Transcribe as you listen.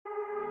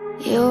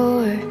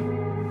You're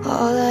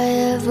all I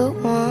ever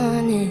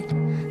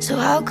wanted. So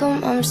how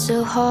come I'm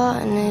still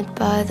haunted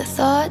by the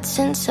thoughts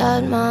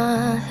inside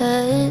my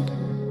head?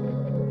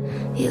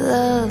 You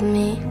love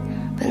me,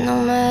 but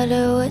no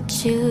matter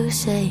what you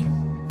say,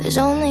 there's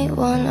only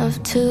one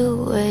of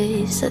two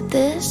ways that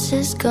this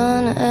is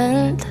gonna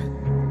end.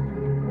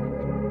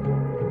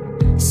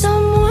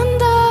 Someone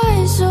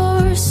dies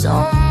or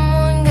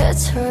someone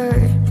gets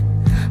hurt,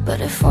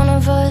 but if one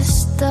of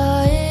us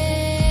dies,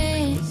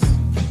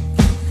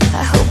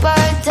 I hope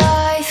I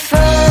die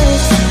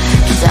first.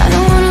 'Cause I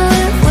don't wanna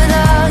live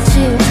without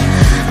you.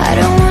 I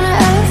don't wanna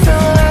ever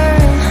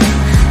learn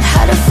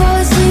how to fall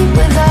asleep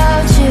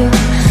without you.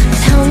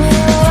 Tell me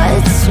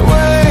what's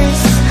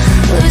worse,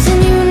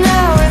 losing you an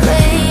hour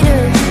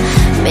later.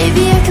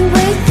 Maybe I can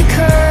break the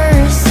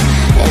curse,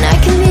 and I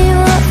can be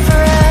loved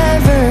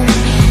forever.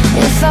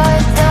 If I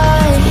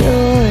die,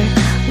 you're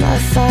my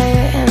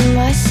fire and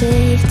my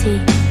safety.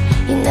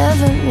 You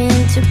never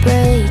mean to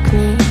break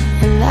me,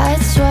 and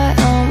that's why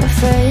I'm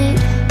afraid.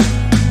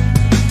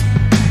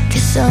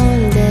 'Cause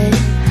someday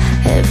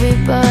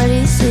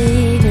everybody's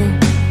leaving.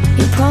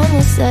 You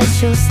promise that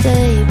you'll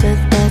stay, but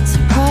that's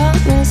a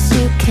promise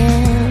you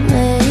can't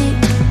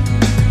make.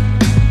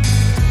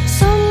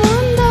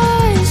 Someone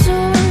dies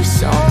or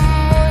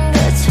someone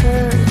gets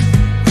hurt,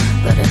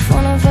 but if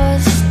one of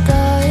us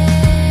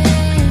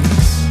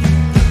dies,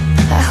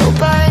 I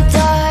hope I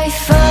die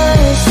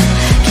first.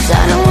 'Cause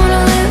I don't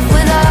wanna live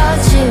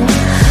without you.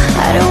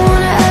 I don't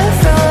wanna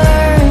ever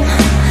learn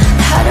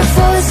how to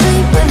fall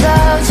asleep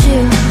without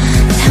you.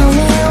 Tell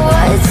me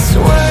what's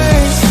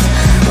worse,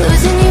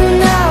 losing you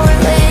an hour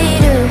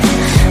later.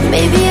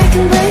 Maybe I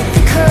can break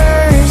the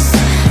curse,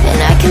 and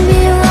I can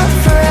be loved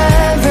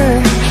forever.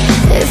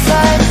 If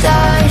I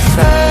die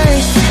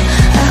first,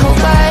 I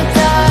hope I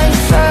die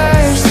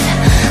first.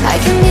 I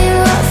can be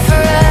loved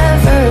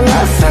forever,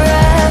 loved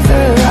forever,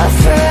 loved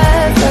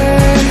forever.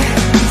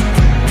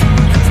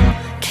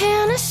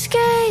 Can't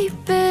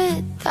escape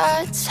it,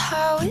 that's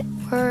how it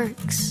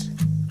works.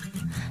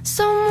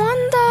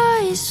 Someone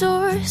dies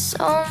or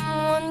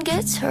someone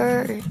gets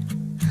hurt,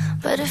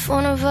 but if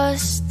one of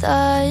us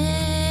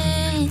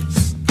dies,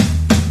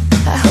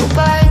 I hope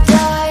I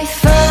die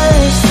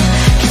first.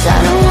 'Cause I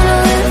don't wanna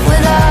live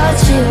without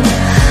you.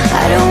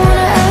 I don't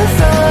wanna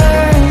ever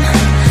learn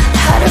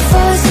how to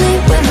fall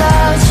asleep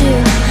without you.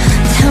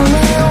 Tell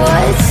me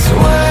what's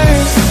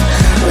worse,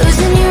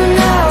 losing you an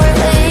hour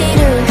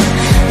later.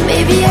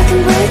 Maybe I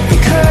can break the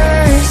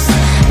curse,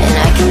 and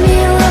I can be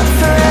loved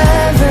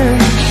forever.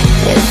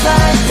 If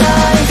I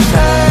die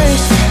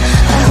first,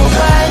 I hope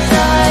I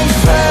die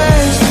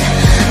first.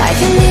 I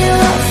can be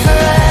loved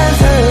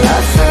forever,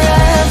 loved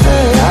forever,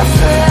 loved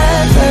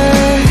forever.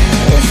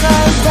 If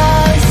I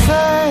die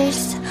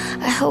first,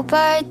 I hope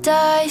I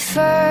die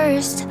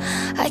first.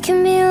 I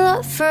can be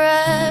loved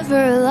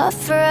forever, loved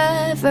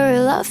forever,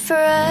 loved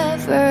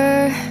forever.